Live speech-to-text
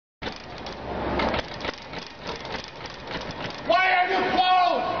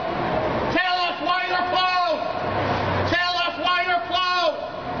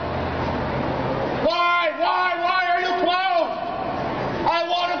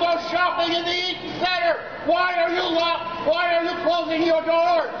shopping in the Eaton Center? Why are you closing your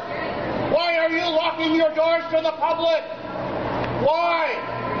doors? Why are you locking your doors to the public? Why?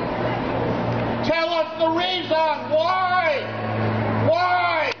 Tell us the reason. Why?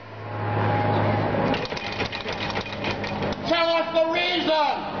 Why? Tell us the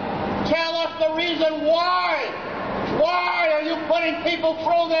reason. Tell us the reason why. Why are you putting people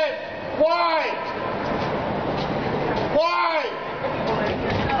through this? Why? Why?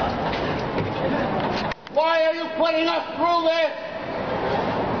 Why are you putting us through this?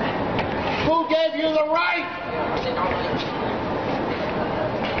 Who gave you the right?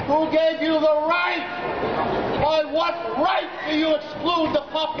 Who gave you the right? By what right do you exclude the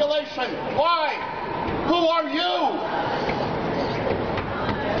population? Why? Who are you?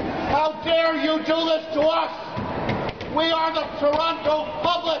 How dare you do this to us? We are the Toronto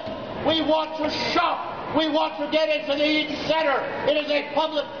public. We want to shop. We want to get into the Eaton Center. It is a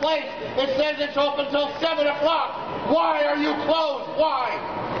public place. It says it's open till 7 o'clock. Why are you closed? Why?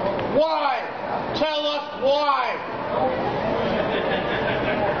 Why? Tell us why.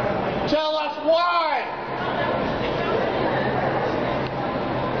 Tell us why.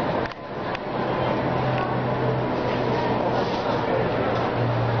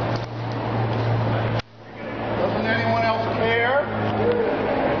 Doesn't anyone else care?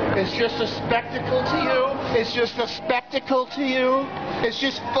 It's just a spectacle to you? It's just a spectacle to you? It's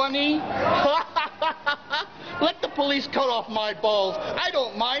just funny? Let the police cut off my balls. I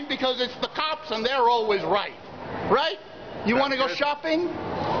don't mind because it's the cops and they're always right. Right? You want to go shopping?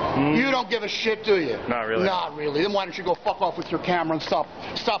 You don't give a shit, do you? Not really. Not really. Then why don't you go fuck off with your camera and stop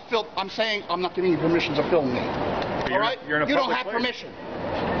film? I'm saying I'm not giving you permission to film me. All right? You're in a you don't public have place. permission.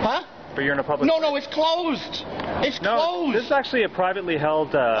 Huh? But you're in a public place. No, it's closed. It's No, closed. this is actually a privately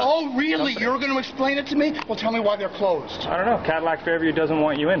held Oh, really? company. You're going to explain it to me? Well, tell me why they're closed. I don't know. Cadillac Fairview doesn't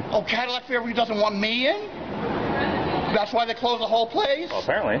want you in. Oh, Cadillac Fairview doesn't want me in? That's why they closed the whole place? Well,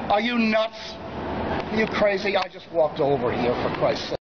 apparently. Are you nuts? Are you crazy? I just walked over here, for Christ's sake.